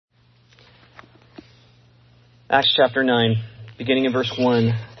Acts chapter 9, beginning in verse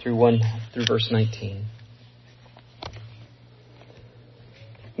 1 through verse 19.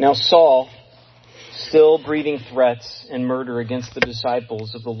 Now Saul, still breathing threats and murder against the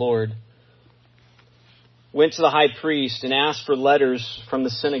disciples of the Lord, went to the high priest and asked for letters from the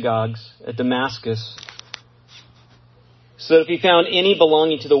synagogues at Damascus, so that if he found any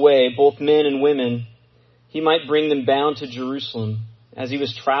belonging to the way, both men and women, he might bring them bound to Jerusalem as he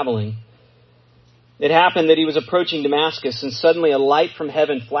was traveling. It happened that he was approaching Damascus, and suddenly a light from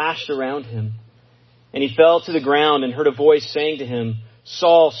heaven flashed around him. And he fell to the ground and heard a voice saying to him,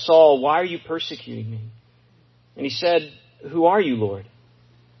 "Saul, Saul, why are you persecuting me?" And he said, "Who are you, Lord?"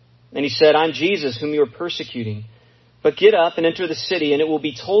 And he said, "I'm Jesus, whom you are persecuting. But get up and enter the city, and it will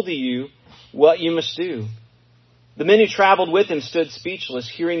be told to you what you must do." The men who traveled with him stood speechless,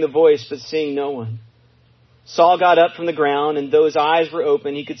 hearing the voice, but seeing no one. Saul got up from the ground, and though his eyes were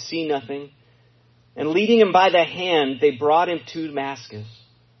open, he could see nothing. And leading him by the hand, they brought him to Damascus.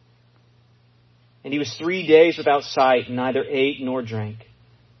 And he was 3 days without sight, and neither ate nor drank.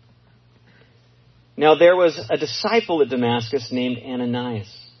 Now there was a disciple at Damascus named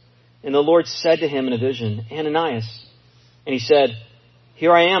Ananias. And the Lord said to him in a vision, "Ananias." And he said,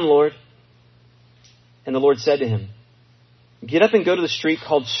 "Here I am, Lord." And the Lord said to him, "Get up and go to the street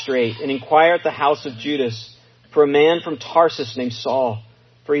called Straight, and inquire at the house of Judas for a man from Tarsus named Saul,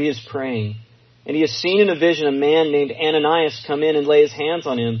 for he is praying. And he has seen in a vision a man named Ananias come in and lay his hands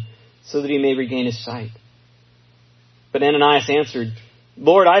on him so that he may regain his sight." But Ananias answered,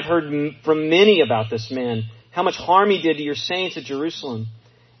 "Lord, I've heard from many about this man, how much harm he did to your saints at Jerusalem.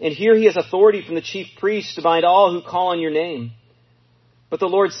 And here he has authority from the chief priests to bind all who call on your name." But the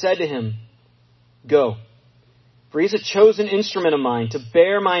Lord said to him, "Go, for he is a chosen instrument of mine to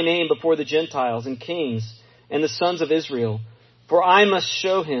bear my name before the Gentiles and kings and the sons of Israel. For I must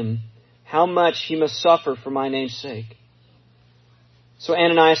show him how much he must suffer for my name's sake." So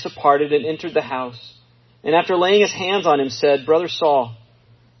Ananias departed and entered the house, and after laying his hands on him said, "Brother Saul,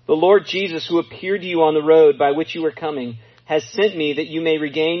 the Lord Jesus, who appeared to you on the road by which you were coming, has sent me that you may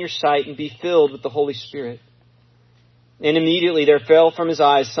regain your sight and be filled with the Holy Spirit." And immediately there fell from his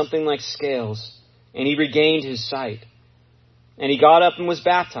eyes something like scales, and he regained his sight. And he got up and was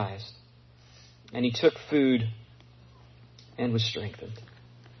baptized, and he took food and was strengthened.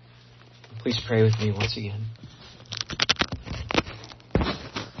 Please pray with me once again.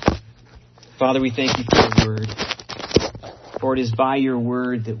 Father, we thank you for your word. For it is by your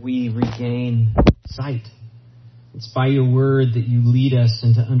word that we regain sight. It's by your word that you lead us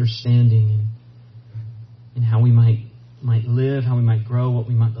into understanding and how we might live, how we might grow, what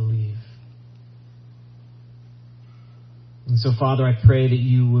we might believe. And so, Father, I pray that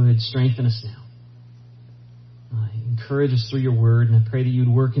you would strengthen us now. Encourage us through your word, and I pray that you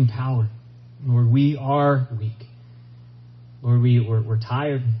would work in power. Lord, we are weak. Lord, we're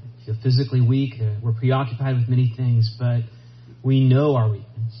tired, feel physically weak. We're preoccupied with many things, but we know our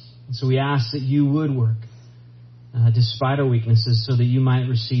weakness. And so we ask that you would work despite our weaknesses so that you might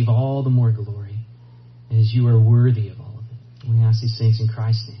receive all the more glory as you are worthy of all of it. And we ask these things in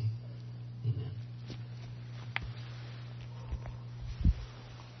Christ's name. Amen.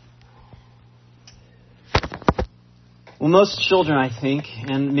 Well, most children, I think,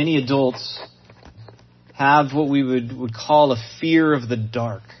 and many adults have what we would call a fear of the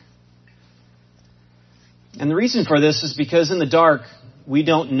dark. And the reason for this is because in the dark, we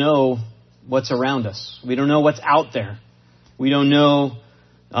don't know what's around us. We don't know what's out there. We don't know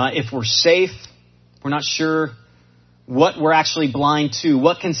if we're safe. We're not sure what we're actually blind to,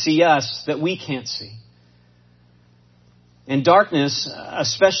 what can see us that we can't see. And darkness,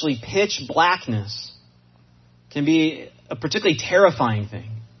 especially pitch blackness, can be a particularly terrifying thing.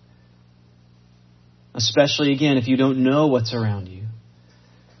 Especially, again, if you don't know what's around you.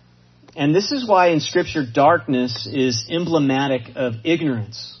 And this is why in Scripture, darkness is emblematic of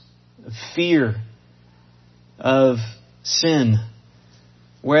ignorance, of fear, of sin.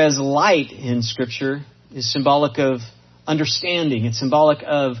 Whereas light in Scripture is symbolic of understanding. It's symbolic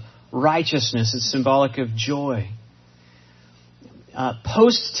of righteousness. It's symbolic of joy.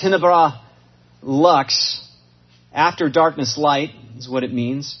 Post tenebra lux, after darkness light, is what it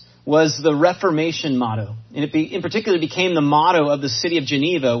means, was the Reformation motto. And it in particular became the motto of the city of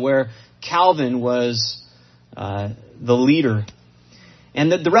Geneva, where Calvin was the leader.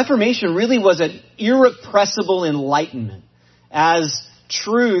 And the Reformation really was an irrepressible enlightenment, as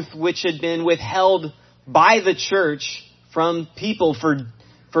truth which had been withheld by the church from people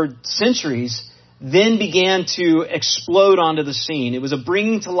for centuries then began to explode onto the scene. It was a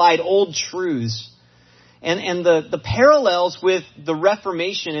bringing to light old truths. And the parallels with the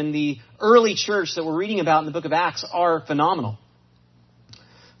Reformation and the early church that we're reading about in the book of Acts are phenomenal.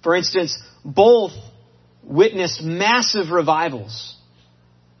 For instance, both witnessed massive revivals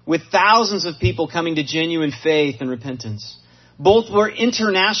with thousands of people coming to genuine faith and repentance. Both were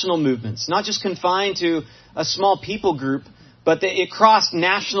international movements, not just confined to a small people group, but it crossed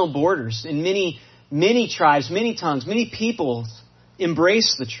national borders, and many tribes, many tongues, many peoples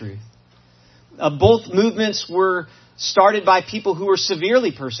embraced the truth. Both movements were started by people who were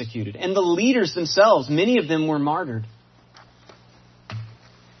severely persecuted, and the leaders themselves, many of them were martyred.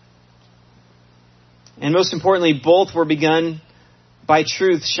 And most importantly, both were begun by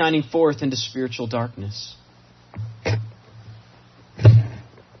truth shining forth into spiritual darkness.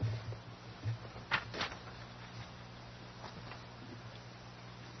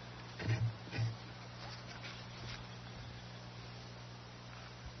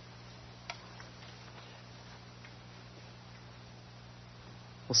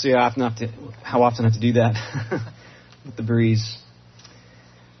 We'll see how often I have to do that with the breeze.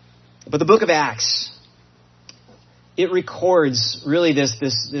 But the book of Acts, it records really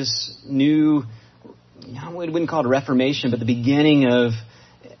this new, I wouldn't call it a reformation, but the beginning of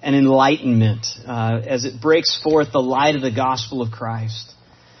an enlightenment as it breaks forth the light of the gospel of Christ.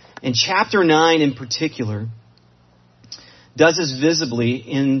 And chapter 9 in particular does this visibly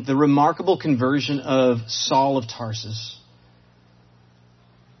in the remarkable conversion of Saul of Tarsus,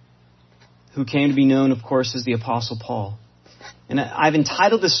 who came to be known, of course, as the Apostle Paul. And I've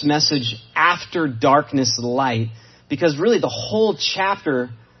entitled this message, After Darkness Light, because really the whole chapter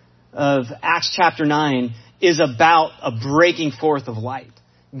of Acts chapter 9 is about a breaking forth of light,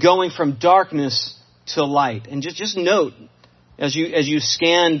 going from darkness to light. And just note, as you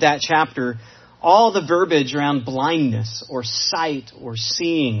scan that chapter, all the verbiage around blindness or sight or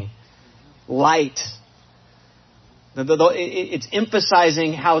seeing, light. It's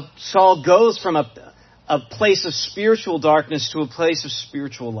emphasizing how Saul goes from a place of spiritual darkness to a place of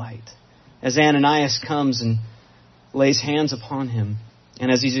spiritual light as Ananias comes and lays hands upon him, and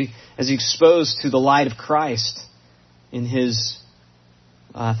as he's exposed to the light of Christ in his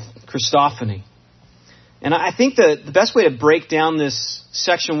Christophany. And I think the best way to break down this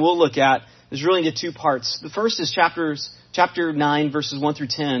section we'll look at is really into two parts. The first is chapter 9, verses 1 through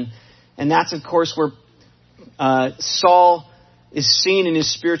 10, and that's, of course, where Saul is seen in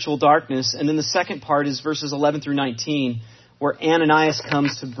his spiritual darkness. And then the second part is verses 11 through 19, where Ananias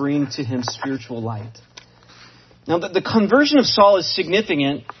comes to bring to him spiritual light. Now, the conversion of Saul is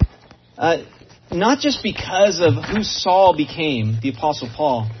significant, not just because of who Saul became, the Apostle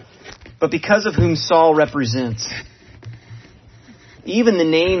Paul, but because of whom Saul represents. Even the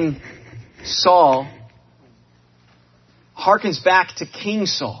name Saul harkens back to King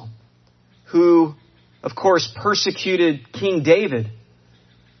Saul, who, of course, persecuted King David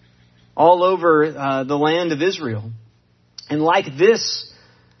all over the land of Israel. And like this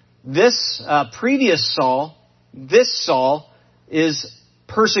previous Saul, this Saul is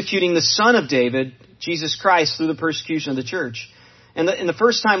persecuting the Son of David, Jesus Christ, through the persecution of the church. And the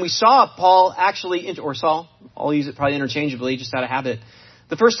first time we saw Paul actually, or Saul, I'll use it probably interchangeably, just out of habit.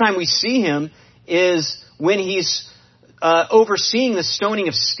 The first time we see him is when he's overseeing the stoning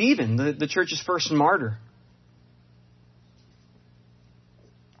of Stephen, the church's first martyr.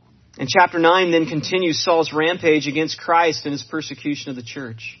 And chapter 9 then continues Saul's rampage against Christ and his persecution of the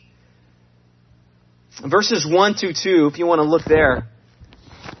church. Verses 1 through 2, if you want to look there,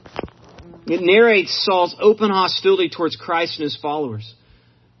 it narrates Saul's open hostility towards Christ and his followers.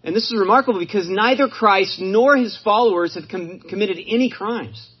 And this is remarkable because neither Christ nor his followers have committed any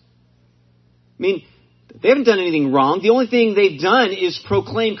crimes. I mean, they haven't done anything wrong. The only thing they've done is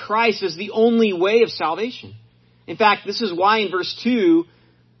proclaim Christ as the only way of salvation. In fact, this is why in verse 2,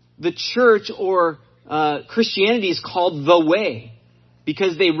 the church or Christianity is called the way,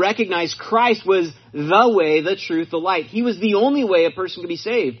 because they recognize Christ was the way, the truth, the light. He was the only way a person could be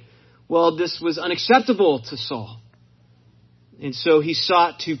saved. Well, this was unacceptable to Saul. And so he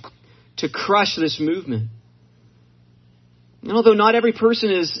sought to crush this movement. And although not every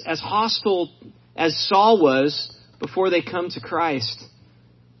person is as hostile as Saul was before they come to Christ,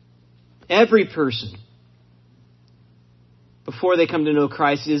 every person, before they come to know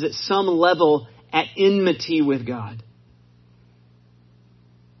Christ, is at some level at enmity with God.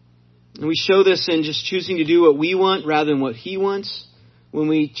 And we show this in just choosing to do what we want rather than what He wants. When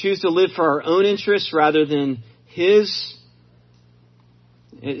we choose to live for our own interests rather than His.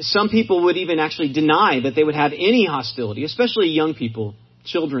 Some people would even actually deny that they would have any hostility, especially young people,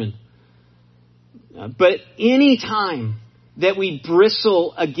 children. But any time that we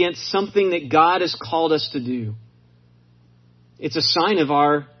bristle against something that God has called us to do, it's a sign of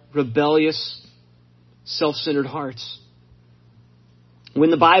our rebellious, self-centered hearts.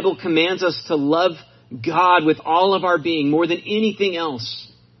 When the Bible commands us to love God with all of our being more than anything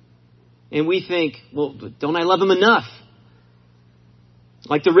else, and we think, well, don't I love Him enough?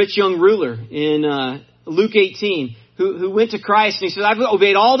 Like the rich young ruler in Luke 18, who went to Christ and he said, I've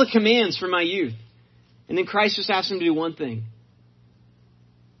obeyed all the commands from my youth. And then Christ just asked him to do one thing.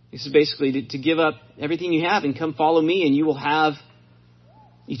 He said basically to give up everything you have and come follow me and you will have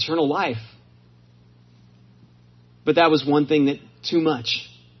eternal life. But that was one thing that too much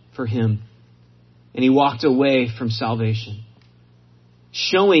for him. And he walked away from salvation,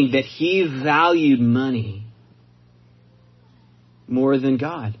 showing that he valued money more than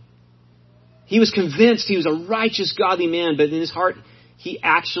God. He was convinced he was a righteous, godly man, but in his heart, he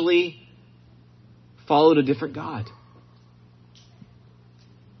actually followed a different God.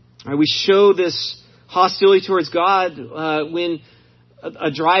 All right, we show this hostility towards God when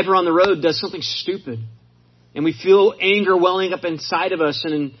a driver on the road does something stupid. And we feel anger welling up inside of us.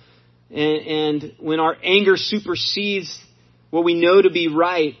 And when our anger supersedes what we know to be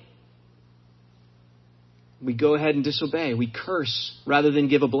right, we go ahead and disobey. We curse rather than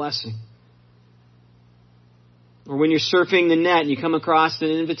give a blessing. Or when you're surfing the net and you come across an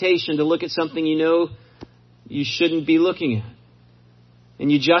invitation to look at something you know you shouldn't be looking at.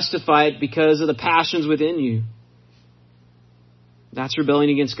 And you justify it because of the passions within you. That's rebelling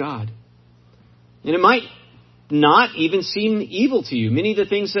against God. And it might not even seem evil to you. Many of the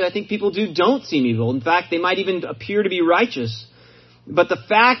things that I think people do don't seem evil. In fact, they might even appear to be righteous. But the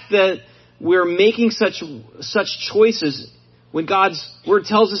fact that we're making such choices when God's Word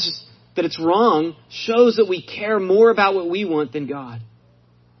tells us that it's wrong shows that we care more about what we want than God.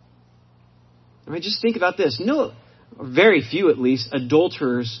 I mean, just think about this. No, very few at least,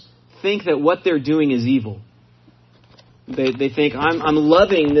 adulterers think that what they're doing is evil. They think, I'm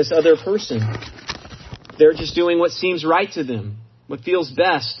loving this other person. They're just doing what seems right to them, what feels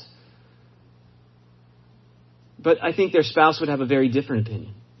best. But I think their spouse would have a very different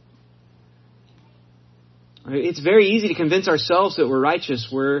opinion. It's very easy to convince ourselves that we're righteous,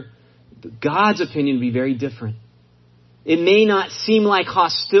 where God's opinion would be very different. It may not seem like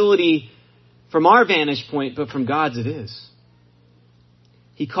hostility from our vantage point, but from God's it is.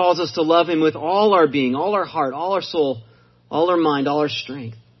 He calls us to love Him with all our being, all our heart, all our soul, all our mind, all our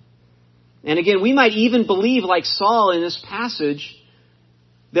strength. And again, we might even believe, like Saul in this passage,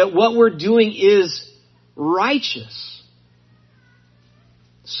 that what we're doing is righteous.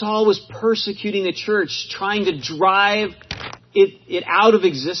 Saul was persecuting the church, trying to drive it out of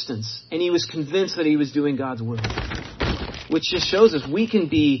existence. And he was convinced that he was doing God's will. Which just shows us we can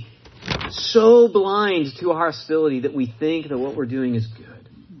be so blind to our hostility that we think that what we're doing is good.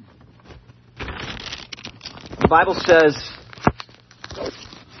 The Bible says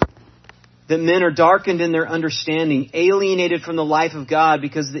that men are darkened in their understanding, alienated from the life of God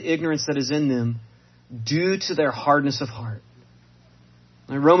because of the ignorance that is in them due to their hardness of heart.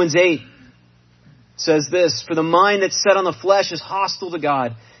 And Romans 8 says this, for the mind that's set on the flesh is hostile to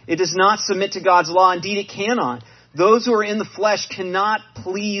God. It does not submit to God's law. Indeed, it cannot. Those who are in the flesh cannot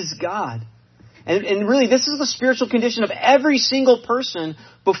please God. And really, this is the spiritual condition of every single person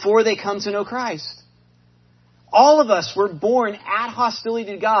before they come to know Christ. All of us were born at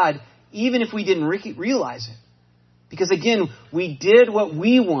hostility to God, even if we didn't realize it. Because again, we did what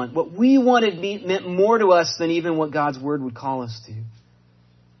we want. What we wanted meant more to us than even what God's Word would call us to.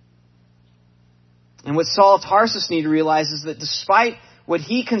 And what Saul of Tarsus needed to realize is that despite what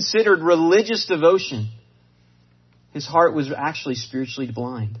he considered religious devotion, his heart was actually spiritually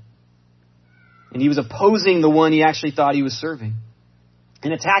blind. And he was opposing the one he actually thought he was serving.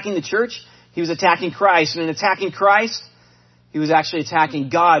 In attacking the church, he was attacking Christ. And in attacking Christ, he was actually attacking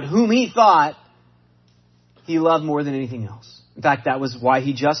God, whom he thought he loved more than anything else. In fact, that was why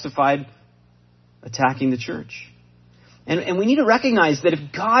he justified attacking the church. And we need to recognize that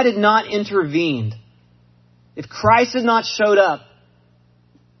if God had not intervened, if Christ had not showed up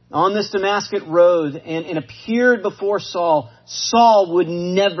on this Damascus road and appeared before Saul, Saul would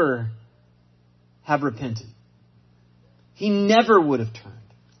never have repented. He never would have turned.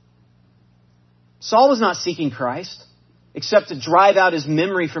 Saul was not seeking Christ except to drive out his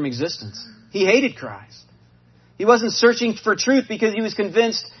memory from existence. He hated Christ. He wasn't searching for truth because he was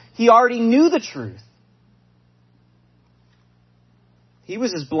convinced he already knew the truth. He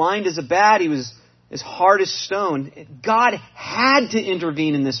was as blind as a bat. He was as hard as stone. God had to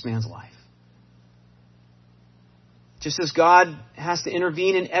intervene in this man's life. Just as God has to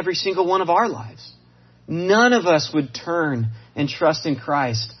intervene in every single one of our lives. None of us would turn and trust in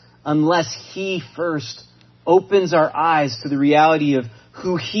Christ unless He first opens our eyes to the reality of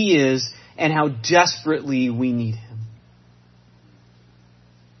who He is and how desperately we need Him.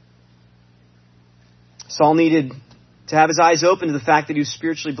 Saul needed to have his eyes open to the fact that he was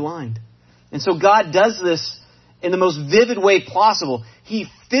spiritually blind. And so God does this in the most vivid way possible. He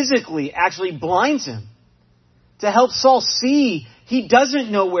physically actually blinds him to help Saul see he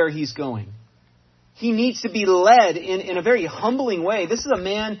doesn't know where he's going. He needs to be led in a very humbling way. This is a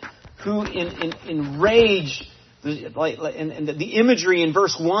man who in rage, and the imagery in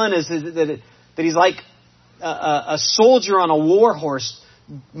verse 1 is that he's like a soldier on a war horse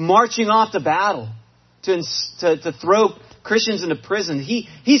marching off to battle to throw Christians into prison.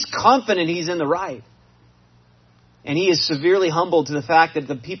 He's confident he's in the right. And he is severely humbled to the fact that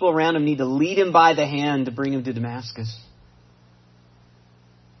the people around him need to lead him by the hand to bring him to Damascus.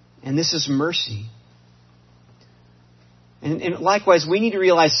 And this is mercy. And likewise, we need to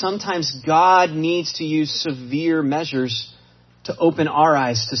realize sometimes God needs to use severe measures to open our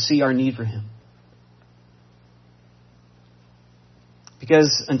eyes to see our need for Him.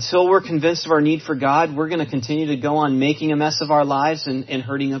 Because until we're convinced of our need for God, we're going to continue to go on making a mess of our lives and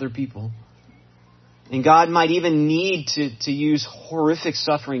hurting other people. And God might even need to use horrific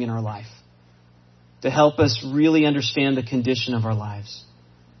suffering in our life to help us really understand the condition of our lives.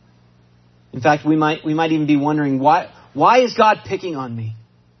 In fact, we might even be wondering, why is God picking on me?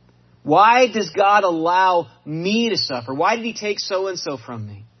 Why does God allow me to suffer? Why did He take so-and-so from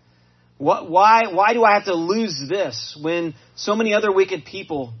me? Why do I have to lose this when so many other wicked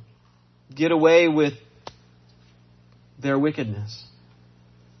people get away with their wickedness?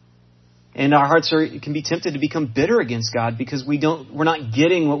 And our hearts can be tempted to become bitter against God because we're not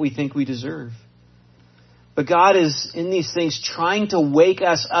getting what we think we deserve. But God is in these things trying to wake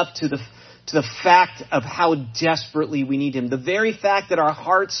us up to the fact of how desperately we need Him. The very fact that our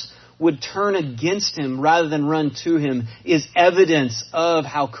hearts would turn against Him rather than run to Him is evidence of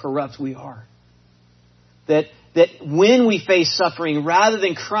how corrupt we are. That when we face suffering, rather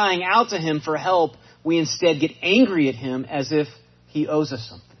than crying out to Him for help, we instead get angry at Him as if He owes us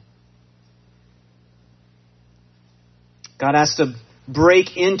something. God has to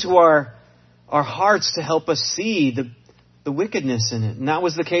break into our hearts to help us see the wickedness in it. And that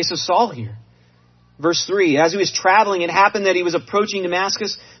was the case of Saul here. Verse 3, as he was traveling, it happened that he was approaching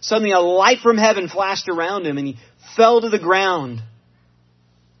Damascus. Suddenly a light from heaven flashed around him and he fell to the ground.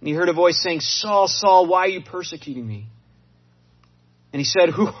 And he heard a voice saying, Saul, Saul, why are you persecuting me? And he said,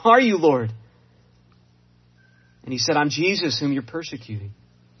 who are you, Lord? And he said, I'm Jesus whom you're persecuting.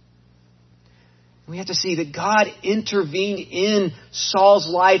 We have to see that God intervened in Saul's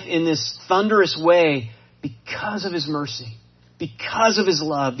life in this thunderous way because of His mercy, because of His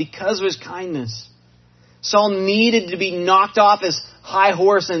love, because of His kindness. Saul needed to be knocked off his high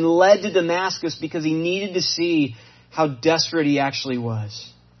horse and led to Damascus because he needed to see how desperate he actually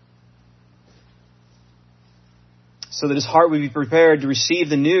was. So that his heart would be prepared to receive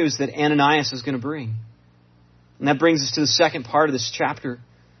the news that Ananias was going to bring. And that brings us to the second part of this chapter,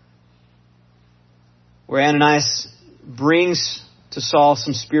 where Ananias brings to Saul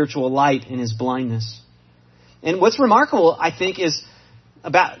some spiritual light in his blindness. And what's remarkable, I think,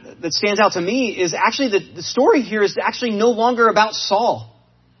 that stands out to me is actually the story here is actually no longer about Saul.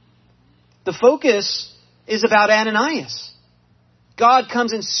 The focus is about Ananias. God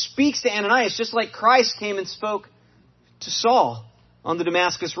comes and speaks to Ananias just like Christ came and spoke to Saul on the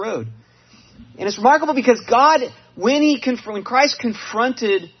Damascus road. And it's remarkable because God, when Christ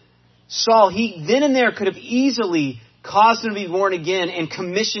confronted Saul, He then and there could have easily caused him to be born again and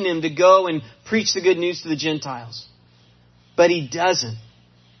commissioned him to go and preach the good news to the Gentiles. But He doesn't.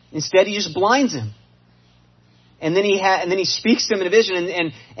 Instead, He just blinds him. And then he speaks to him in a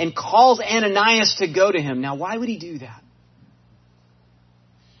vision and calls Ananias to go to him. Now, why would He do that?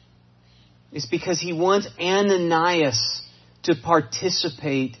 It's because He wants Ananias to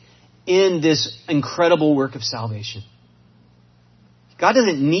participate in this incredible work of salvation. God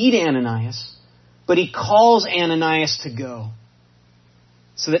doesn't need Ananias, but He calls Ananias to go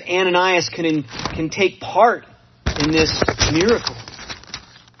so that Ananias can take part in this miracle.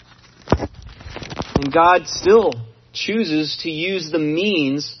 And God still chooses to use the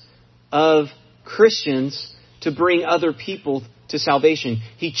means of Christians to bring other people to salvation.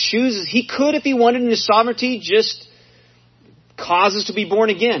 He could, if He wanted in His sovereignty, just cause us to be born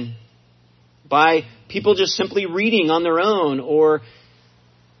again by people just simply reading on their own, or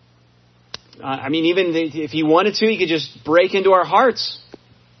even if He wanted to, He could just break into our hearts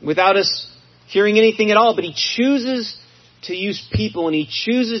without us hearing anything at all. But He chooses to use people, and he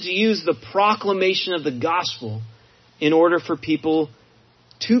chooses to use the proclamation of the gospel in order for people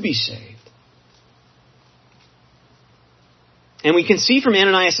to be saved. And we can see from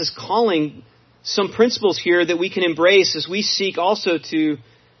Ananias' calling some principles here that we can embrace as we seek also to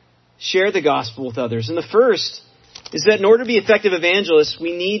share the gospel with others. And the first is that in order to be effective evangelists,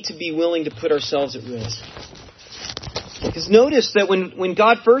 we need to be willing to put ourselves at risk. Because notice that when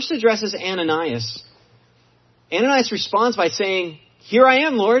God first addresses Ananias, Ananias responds by saying, "Here I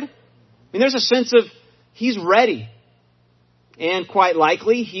am, Lord." I mean, there's a sense of he's ready. And quite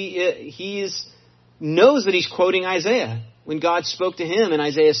likely, he knows that he's quoting Isaiah when God spoke to him in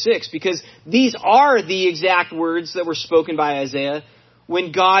Isaiah 6, because these are the exact words that were spoken by Isaiah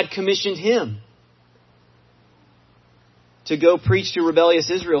when God commissioned him to go preach to rebellious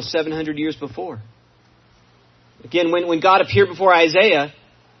Israel 700 years before. Again, when God appeared before Isaiah,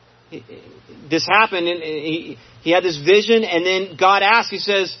 this happened, and he had this vision, and then God asked, he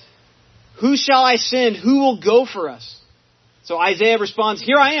says, "Who shall I send? Who will go for us?" So Isaiah responds,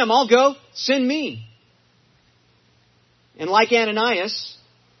 "Here I am, I'll go, send me." And like Ananias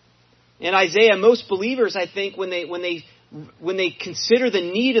and Isaiah, most believers, I think, when they consider the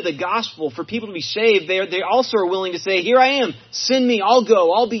need of the gospel for people to be saved, they also are willing to say, "Here I am, send me, I'll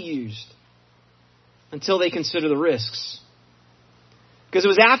go, I'll be used," until they consider the risks. Because it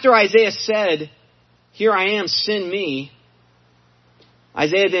was after Isaiah said, "Here I am, send me,"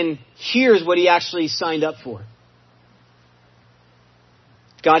 Isaiah then hears what he actually signed up for.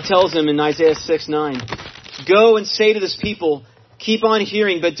 God tells him in Isaiah 6:9, "Go and say to this people, keep on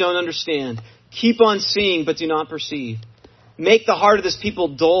hearing but don't understand. Keep on seeing but do not perceive. Make the heart of this people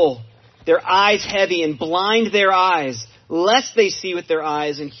dull, their eyes heavy, and blind their eyes, lest they see with their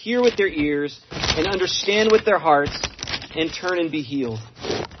eyes and hear with their ears and understand with their hearts and turn and be healed."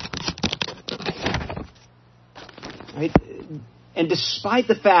 Right? And despite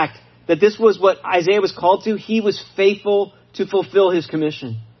the fact that this was what Isaiah was called to, he was faithful to fulfill his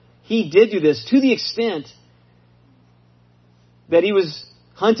commission. He did do this to the extent that he was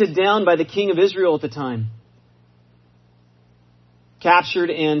hunted down by the king of Israel at the time, captured,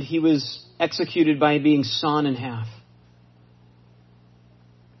 and he was executed by being sawn in half.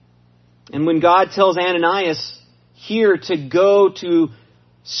 And when God tells Ananias here to go to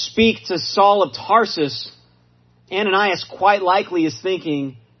speak to Saul of Tarsus, Ananias quite likely is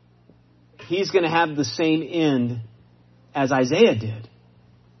thinking he's going to have the same end as Isaiah did.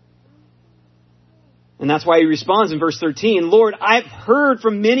 And that's why he responds in verse 13, "Lord, I've heard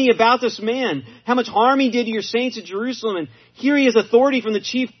from many about this man, how much harm he did to your saints at Jerusalem, and here he has authority from the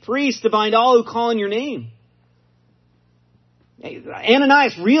chief priest to bind all who call on your name."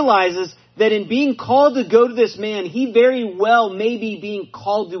 Ananias realizes that in being called to go to this man, he very well may be being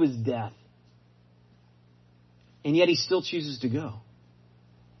called to his death. And yet he still chooses to go.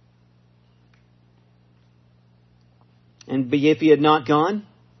 And if he had not gone,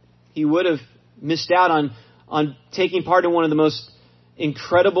 he would have missed out on taking part in one of the most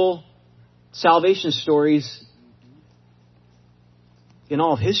incredible salvation stories in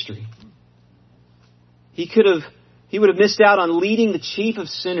all of history. He would have missed out on leading the chief of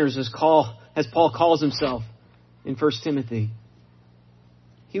sinners, as Paul calls himself in 1 Timothy.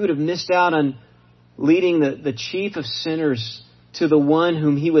 He would have missed out on leading the chief of sinners to the one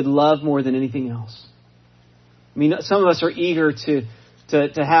whom he would love more than anything else. I mean, some of us are eager to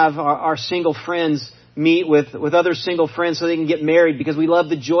have our single friends meet with other single friends so they can get married, because we love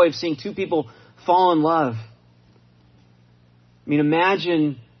the joy of seeing two people fall in love. I mean,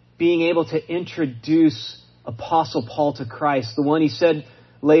 imagine being able to introduce Apostle Paul to Christ, the one he said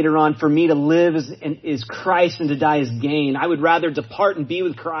later on, "For me to live is Christ and to die is gain. I would rather depart and be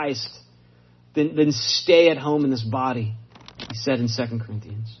with Christ than stay at home in this body," he said in 2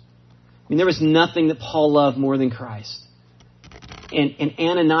 Corinthians. I mean, there was nothing that Paul loved more than Christ. And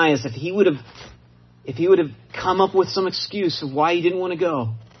Ananias, if he would have come up with some excuse of why he didn't want to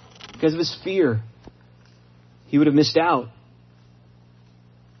go, because of his fear, he would have missed out.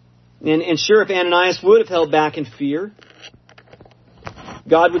 And sure, if Ananias would have held back in fear,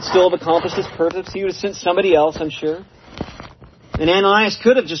 God would still have accomplished his purpose. He would have sent somebody else, I'm sure. And Ananias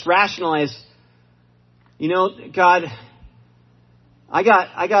could have just rationalized, "God, I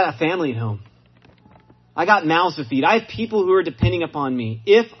got a family at home. I got mouths to feed. I have people who are depending upon me.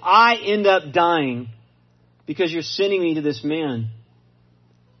 If I end up dying because you're sending me to this man,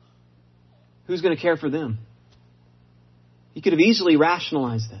 who's going to care for them?" He could have easily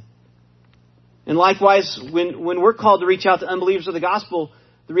rationalized it. And likewise, when we're called to reach out to unbelievers of the gospel,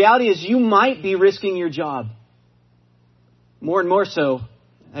 the reality is you might be risking your job. More and more so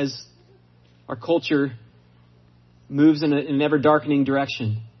as our culture moves in an ever-darkening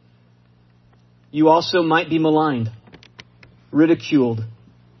direction. You also might be maligned, ridiculed.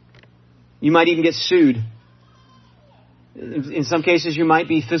 You might even get sued. In some cases, you might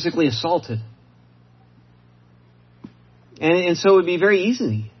be physically assaulted. And so it would be very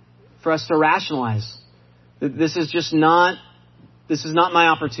easy for us to rationalize that this is not my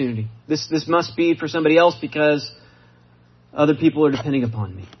opportunity. This must be for somebody else because other people are depending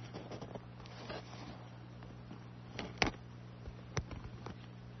upon me.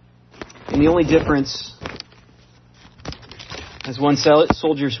 And the only difference, as one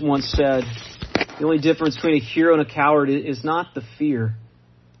soldier once said, the only difference between a hero and a coward is not the fear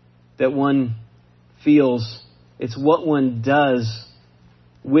that one feels. It's what one does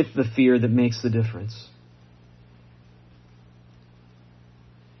with the fear that makes the difference.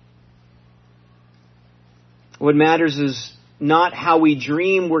 What matters is not how we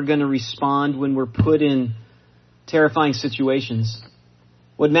dream we're going to respond when we're put in terrifying situations.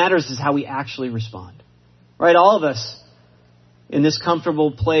 What matters is how we actually respond. Right? All of us in this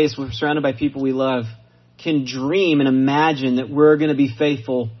comfortable place, we're surrounded by people we love, can dream and imagine that we're going to be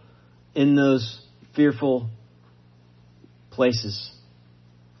faithful in those fearful places.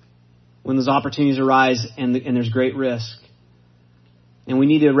 When those opportunities arise and there's great risk. And we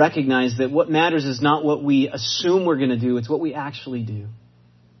need to recognize that what matters is not what we assume we're going to do, it's what we actually do.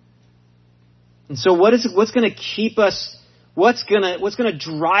 And so what's going to keep us, what's going to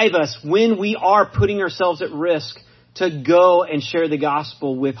drive us when we are putting ourselves at risk to go and share the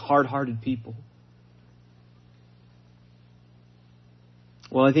gospel with hard-hearted people?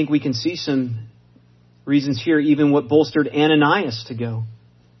 Well, I think we can see some reasons here, even what bolstered Ananias to go.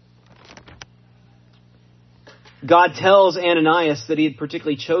 God tells Ananias that he had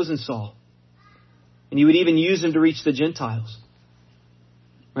particularly chosen Saul. And he would even use him to reach the Gentiles.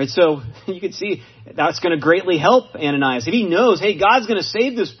 Right? So you can see that's going to greatly help Ananias. If he knows, hey, God's going to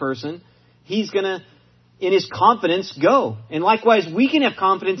save this person, he's going to, in his confidence, go. And likewise, we can have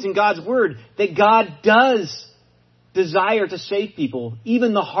confidence in God's word that God does desire to save people,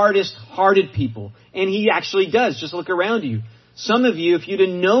 even the hardest hearted people. And he actually does. Just look around you. Some of you, if you'd have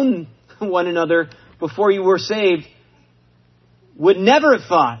known one another before you were saved, would never have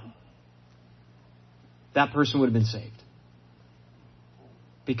thought that person would have been saved.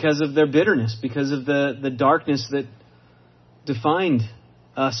 Because of their bitterness, because of the darkness that defined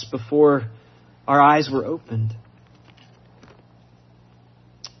us before our eyes were opened.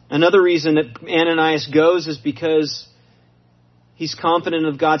 Another reason that Ananias goes is because he's confident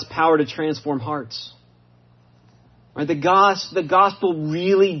of God's power to transform hearts. Right? The gospel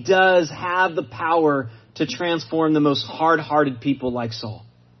really does have the power to transform the most hard-hearted people like Saul.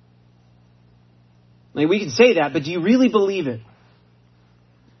 Like, we can say that, but do you really believe it?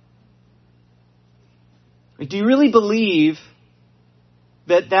 Like, do you really believe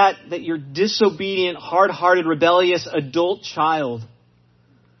that your disobedient, hard-hearted, rebellious adult child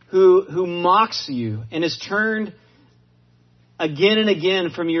who mocks you and has turned again and again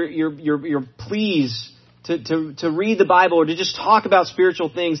from your pleas to read the Bible or to just talk about spiritual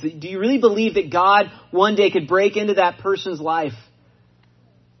things, do you really believe that God one day could break into that person's life,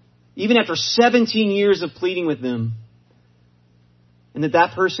 even after 17 years of pleading with them, and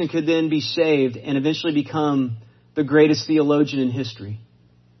that person could then be saved and eventually become the greatest theologian in history?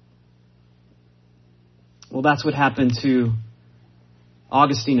 Well, that's what happened to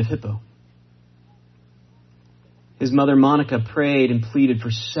Augustine of Hippo. His mother Monica prayed and pleaded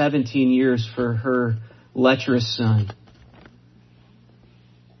for 17 years for her lecherous son.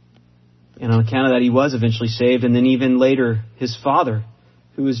 And on account of that, he was eventually saved. And then even later, his father,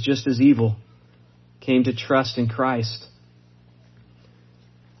 who was just as evil, came to trust in Christ.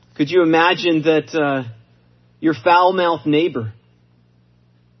 Could you imagine that your foul-mouthed neighbor,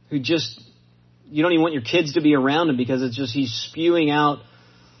 who just, you don't even want your kids to be around him because it's just he's spewing out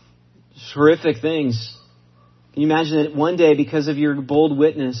horrific things. Can you imagine that one day, because of your bold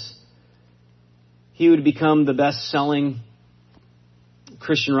witness, he would become the best-selling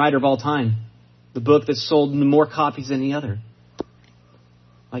Christian writer of all time? The book that sold more copies than any other.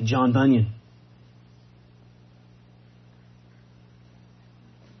 Like John Bunyan.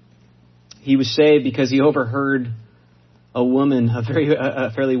 He was saved because he overheard a woman,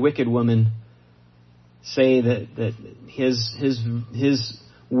 a fairly wicked woman, say that his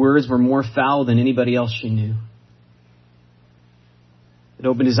words were more foul than anybody else she knew. It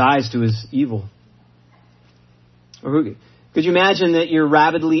opened his eyes to his evil. Or could you imagine that your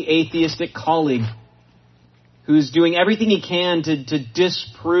rabidly atheistic colleague, who's doing everything he can to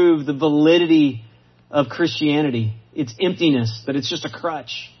disprove the validity of Christianity, its emptiness, that it's just a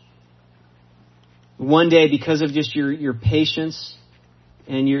crutch, one day, because of just your patience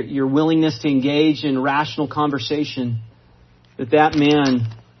and your willingness to engage in rational conversation, that man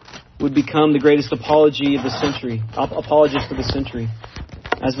would become the greatest apologist of the century,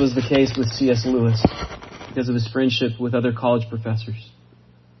 as was the case with C.S. Lewis, because of his friendship with other college professors.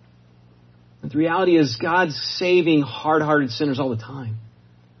 But the reality is, God's saving hard-hearted sinners all the time.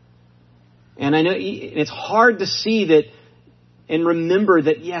 And I know it's hard to see that and remember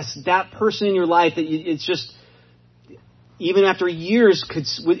that, yes, that person in your life, that it's just, even after years,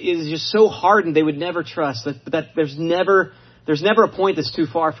 is just so hardened they would never trust. That there's never a point that's too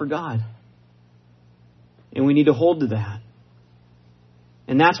far for God. And we need to hold to that.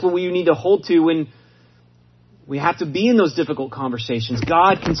 And that's what we need to hold to when we have to be in those difficult conversations.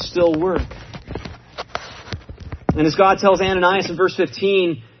 God can still work. And as God tells Ananias in verse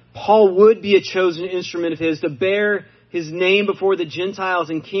 15, Paul would be a chosen instrument of his to bear his name before the Gentiles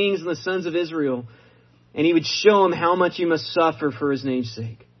and kings and the sons of Israel. And he would show him how much he must suffer for his name's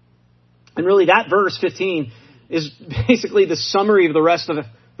sake. And really that verse 15 is basically the summary of the rest of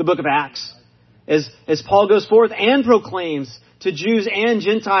the book of Acts. As Paul goes forth and proclaims to Jews and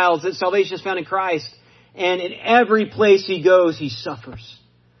Gentiles that salvation is found in Christ. And in every place he goes, he suffers.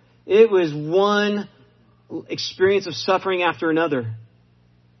 It was one experience of suffering after another.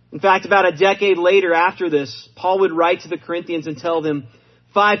 In fact, about a decade later after this, Paul would write to the Corinthians and tell them,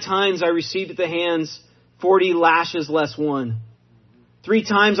 5 times I received at the hands 40 lashes less one. 3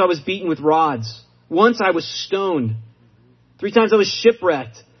 times I was beaten with rods. Once I was stoned. 3 times I was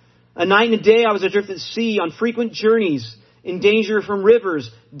shipwrecked. A night and a day I was adrift at sea on frequent journeys, in danger from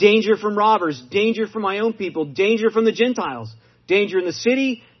rivers, danger from robbers, danger from my own people, danger from the Gentiles, danger in the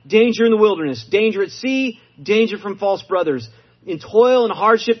city, danger in the wilderness, danger at sea, danger from false brothers, in toil and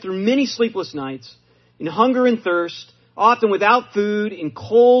hardship through many sleepless nights, in hunger and thirst, often without food, in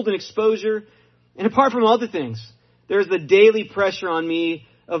cold and exposure. And apart from other things, there's the daily pressure on me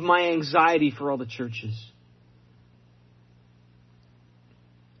of my anxiety for all the churches.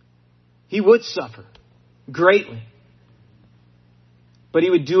 He would suffer greatly, but he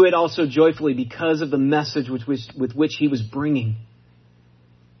would do it also joyfully because of the message with which he was bringing.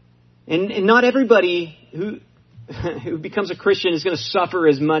 And not everybody who becomes a Christian is going to suffer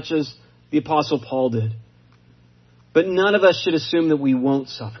as much as the Apostle Paul did. But none of us should assume that we won't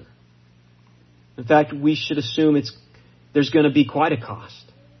suffer. In fact, we should assume there's going to be quite a cost.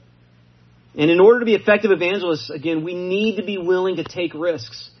 And in order to be effective evangelists, again, we need to be willing to take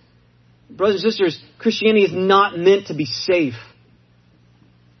risks. Brothers and sisters, Christianity is not meant to be safe.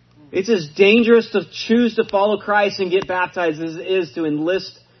 It's as dangerous to choose to follow Christ and get baptized as it is to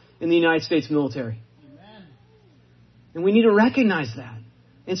enlist in the United States military. Amen. And we need to recognize that.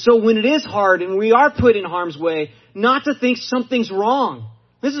 And so when it is hard and we are put in harm's way, not to think something's wrong.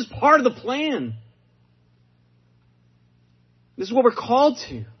 This is part of the plan. This is what we're called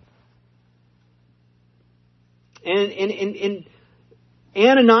to. And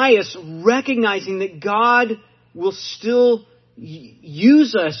Ananias, recognizing that God will still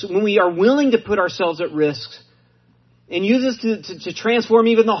use us when we are willing to put ourselves at risk and use us to transform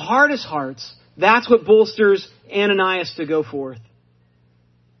even the hardest hearts, that's what bolsters Ananias to go forth.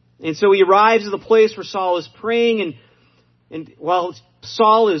 And so he arrives at the place where Saul is praying, and while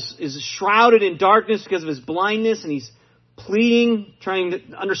Saul is shrouded in darkness because of his blindness, and he's pleading, trying to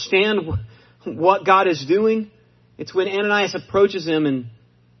understand what God is doing, it's when Ananias approaches him and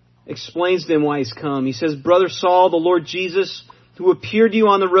explains to him why he's come. He says, "Brother Saul, the Lord Jesus, who appeared to you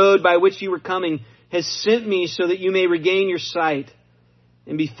on the road by which you were coming, has sent me so that you may regain your sight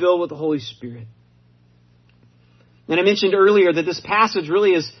and be filled with the Holy Spirit." And I mentioned earlier that this passage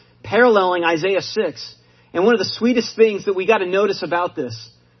really is paralleling Isaiah 6. And one of the sweetest things that we got to notice about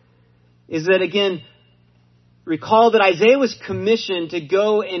this is that, again, recall that Isaiah was commissioned to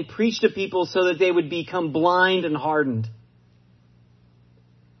go and preach to people so that they would become blind and hardened.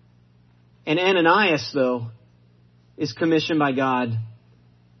 And Ananias, though, is commissioned by God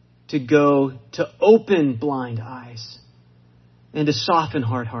to go to open blind eyes and to soften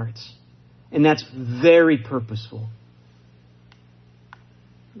hard hearts. And that's very purposeful.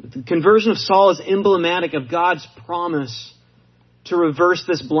 The conversion of Saul is emblematic of God's promise to reverse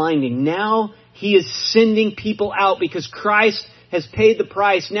this blinding. Now he is sending people out because Christ has paid the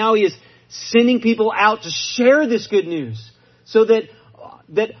price. Now he is sending people out to share this good news so that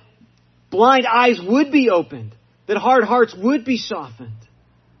blind eyes would be opened, that hard hearts would be softened.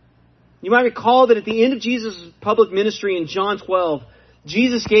 You might recall that at the end of Jesus' public ministry in John 12,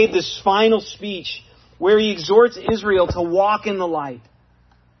 Jesus gave this final speech where he exhorts Israel to walk in the light.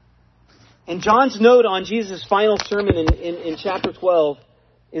 And John's note on Jesus' final sermon in chapter 12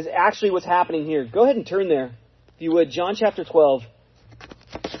 is actually what's happening here. Go ahead and turn there, if you would. John chapter 12.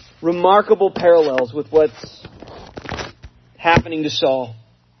 Remarkable parallels with what's happening to Saul.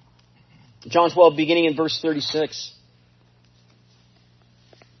 John 12, beginning in verse 36.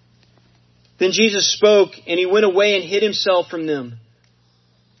 Then Jesus spoke, and he went away and hid himself from them.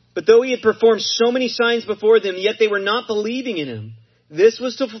 But though he had performed so many signs before them, yet they were not believing in him. This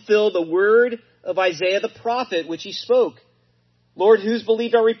was to fulfill the word of Isaiah the prophet, which he spoke. Lord, who's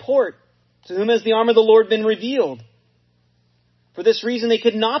believed our report? To whom has the arm of the Lord been revealed? For this reason they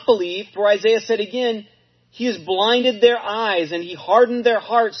could not believe, for Isaiah said again, He has blinded their eyes, and He hardened their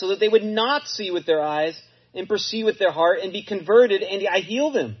hearts, so that they would not see with their eyes, and perceive with their heart, and be converted, and I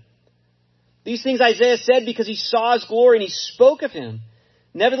heal them. These things Isaiah said because he saw His glory, and he spoke of Him.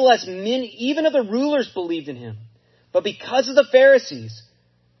 Nevertheless, men, even of the rulers, believed in Him. But because of the Pharisees,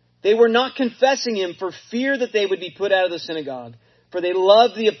 they were not confessing Him for fear that they would be put out of the synagogue. For they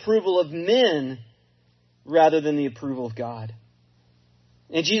loved the approval of men rather than the approval of God.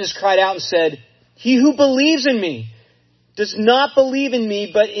 And Jesus cried out and said, He who believes in me does not believe in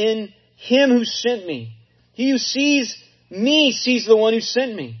me, but in Him who sent me. He who sees me sees the one who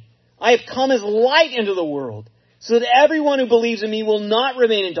sent me. I have come as light into the world, so that everyone who believes in me will not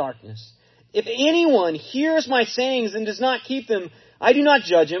remain in darkness. If anyone hears my sayings and does not keep them, I do not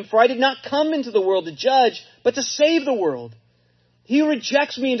judge him, for I did not come into the world to judge, but to save the world. He who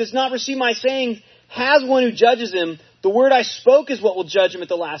rejects me and does not receive my sayings has one who judges him. The word I spoke is what will judge him at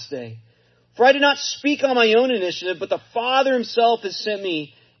the last day. For I did not speak on my own initiative, but the Father Himself has sent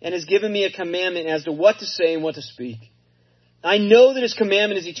me and has given me a commandment as to what to say and what to speak. I know that His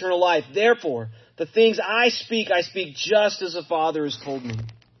commandment is eternal life. Therefore, the things I speak just as the Father has told me.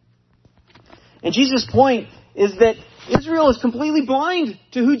 And Jesus' point is that Israel is completely blind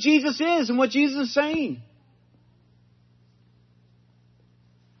to who Jesus is and what Jesus is saying.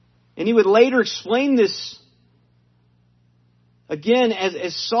 And He would later explain this again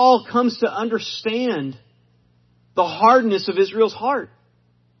as Saul comes to understand the hardness of Israel's heart.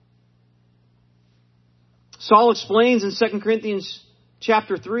 Saul explains in 2 Corinthians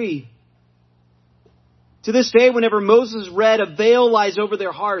chapter 3, to this day, whenever Moses read, a veil lies over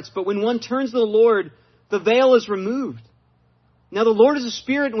their hearts, but when one turns to the Lord, the veil is removed. Now the Lord is a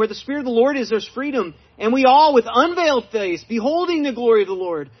Spirit, and where the Spirit of the Lord is, there's freedom. And we all, with unveiled face, beholding the glory of the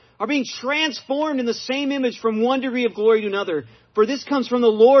Lord, are being transformed in the same image from one degree of glory to another. For this comes from the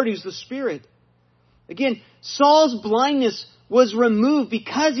Lord, who's the Spirit. Again, Saul's blindness was removed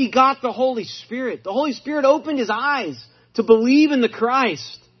because he got the Holy Spirit. The Holy Spirit opened his eyes to believe in the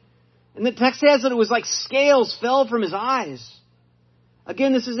Christ. And the text says that it was like scales fell from his eyes.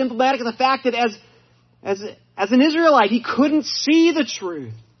 Again, this is emblematic of the fact that as an Israelite, he couldn't see the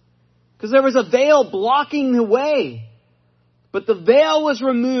truth because there was a veil blocking the way. But the veil was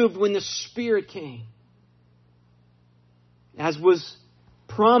removed when the Spirit came, as was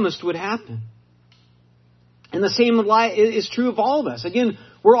promised would happen. And the same is true of all of us. Again,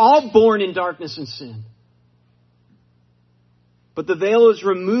 we're all born in darkness and sin. But the veil is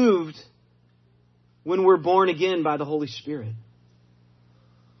removed when we're born again by the Holy Spirit.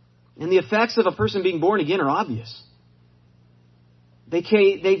 And the effects of a person being born again are obvious. They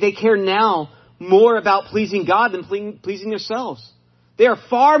care now more about pleasing God than pleasing themselves. They are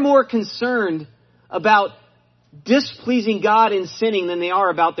far more concerned about displeasing God and sinning than they are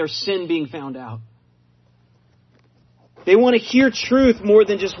about their sin being found out. They want to hear truth more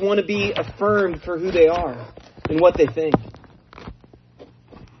than just want to be affirmed for who they are and what they think.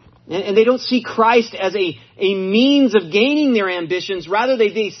 And they don't see Christ as a means of gaining their ambitions. Rather,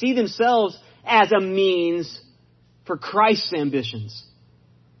 they see themselves as a means for Christ's ambitions.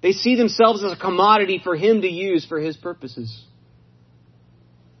 They see themselves as a commodity for Him to use for His purposes.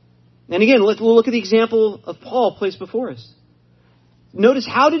 And again, we'll look at the example of Paul placed before us. Notice,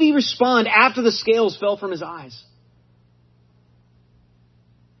 how did he respond after the scales fell from his eyes?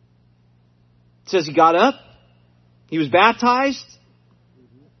 It says he got up, he was baptized,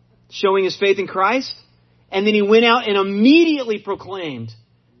 showing his faith in Christ, and then he went out and immediately proclaimed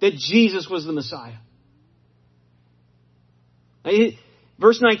that Jesus was the Messiah.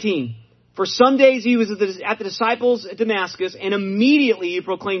 Verse 19, for some days he was at the disciples at Damascus, and immediately he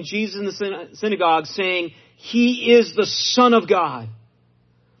proclaimed Jesus in the synagogue, saying, He is the Son of God.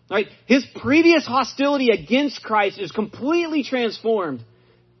 Right? His previous hostility against Christ is completely transformed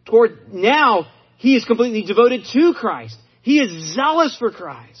toward now he is completely devoted to Christ. He is zealous for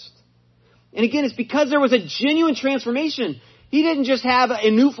Christ. And again, it's because there was a genuine transformation. He didn't just have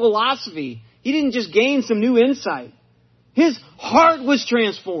a new philosophy. He didn't just gain some new insight. His heart was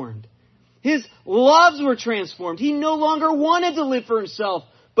transformed. His loves were transformed. He no longer wanted to live for himself,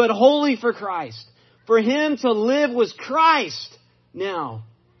 but wholly for Christ. For him to live was Christ now.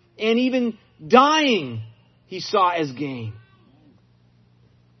 And even dying he saw as gain.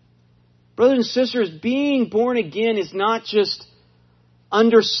 Brothers and sisters, being born again is not just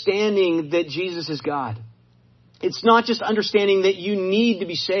understanding that Jesus is God. It's not just understanding that you need to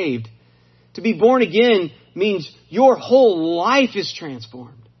be saved. To be born again means your whole life is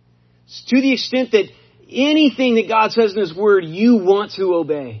transformed. To the extent that anything that God says in His Word, you want to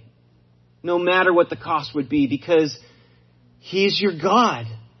obey. No matter what the cost would be, because He's your God.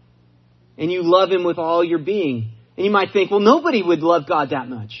 And you love Him with all your being. And you might think, well, nobody would love God that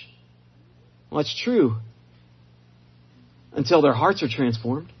much. Well, that's true. Until their hearts are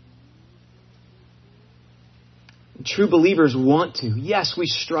transformed. True believers want to. Yes, we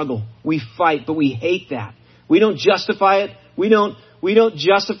struggle. We fight, but we hate that. We don't justify it. We don't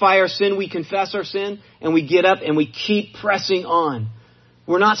justify our sin. We confess our sin and we get up and we keep pressing on.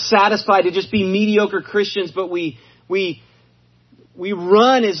 We're not satisfied to just be mediocre Christians, but we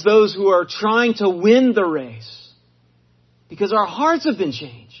run as those who are trying to win the race because our hearts have been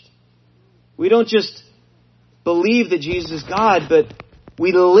changed. We don't just believe that Jesus is God, but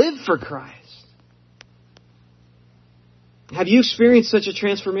we live for Christ. Have you experienced such a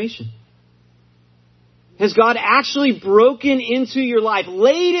transformation? Has God actually broken into your life,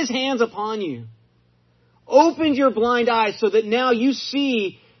 laid His hands upon you, opened your blind eyes so that now you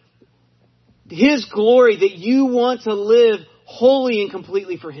see His glory, that you want to live wholly and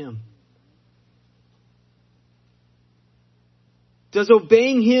completely for Him? Does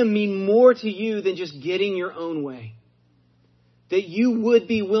obeying Him mean more to you than just getting your own way? That you would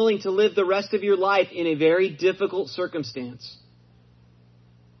be willing to live the rest of your life in a very difficult circumstance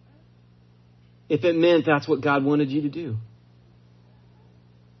if it meant that's what God wanted you to do.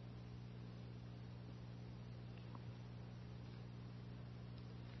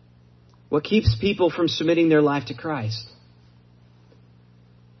 What keeps people from submitting their life to Christ?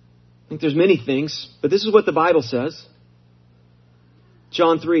 I think there's many things, but this is what the Bible says.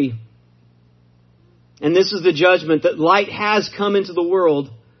 John 3. And this is the judgment, that light has come into the world,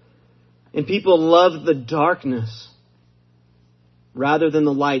 and people love the darkness rather than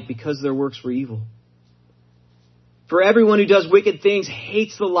the light because their works were evil. For everyone who does wicked things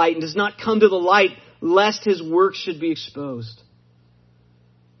hates the light and does not come to the light lest his works should be exposed.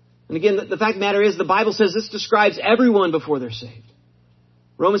 And again, the fact of the matter is, the Bible says this describes everyone before they're saved.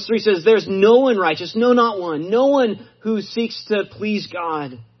 Romans 3 says, there's no one righteous, no, not one. No one who seeks to please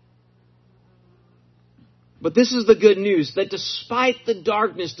God. But this is the good news, that despite the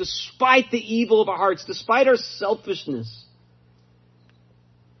darkness, despite the evil of our hearts, despite our selfishness,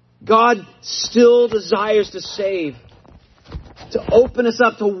 God still desires to save, to open us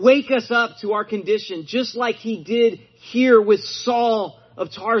up, to wake us up to our condition, just like He did here with Saul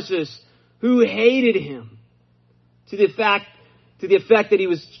of Tarsus, who hated Him to the effect that he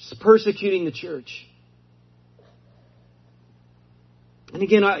was persecuting the church. And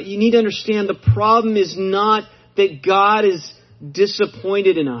again, you need to understand the problem is not that God is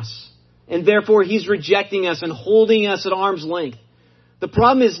disappointed in us and therefore He's rejecting us and holding us at arm's length. The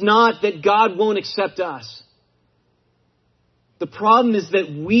problem is not that God won't accept us. The problem is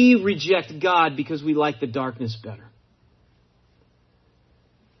that we reject God because we like the darkness better.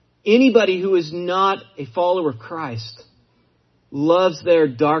 Anybody who is not a follower of Christ loves their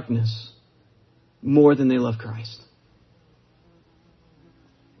darkness more than they love Christ.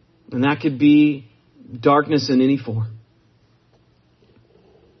 And that could be darkness in any form.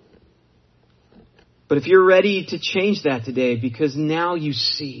 But if you're ready to change that today, because now you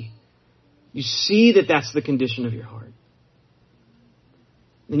see that that's the condition of your heart,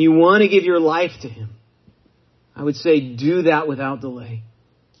 and you want to give your life to Him, I would say do that without delay.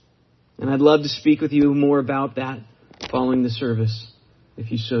 And I'd love to speak with you more about that following the service,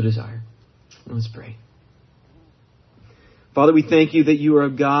 if you so desire. Let's pray. Father, we thank You that You are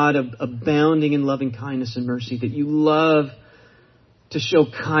a God abounding in loving kindness and mercy, that You love to show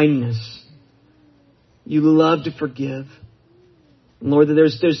kindness. You love to forgive. And Lord, that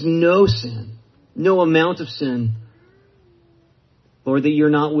there's no sin, no amount of sin, Lord, that You're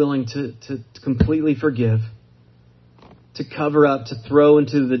not willing to completely forgive, to cover up, to throw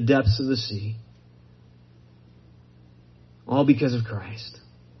into the depths of the sea. All because of Christ.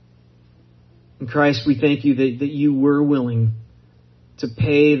 And Christ, we thank You that You were willing to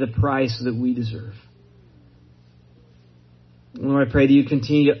pay the price that we deserve. Lord, I pray that You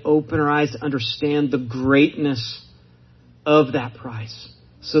continue to open our eyes to understand the greatness of that price,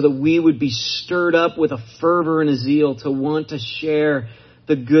 so that we would be stirred up with a fervor and a zeal to want to share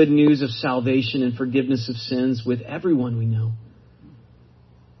the good news of salvation and forgiveness of sins with everyone we know.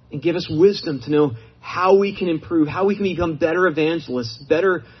 And give us wisdom to know how we can improve, how we can become better evangelists,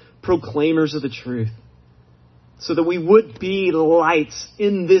 better proclaimers of the truth, so that we would be lights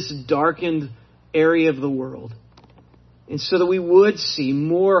in this darkened area of the world. And so that we would see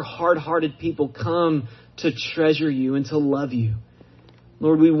more hard-hearted people come to treasure you and to love you.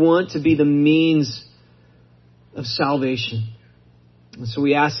 Lord, we want to be the means of salvation. And so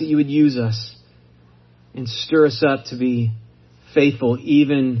we ask that you would use us and stir us up to be faithful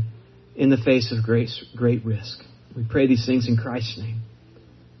even in the face of great risk. We pray these things in Christ's name.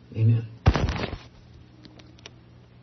 Amen.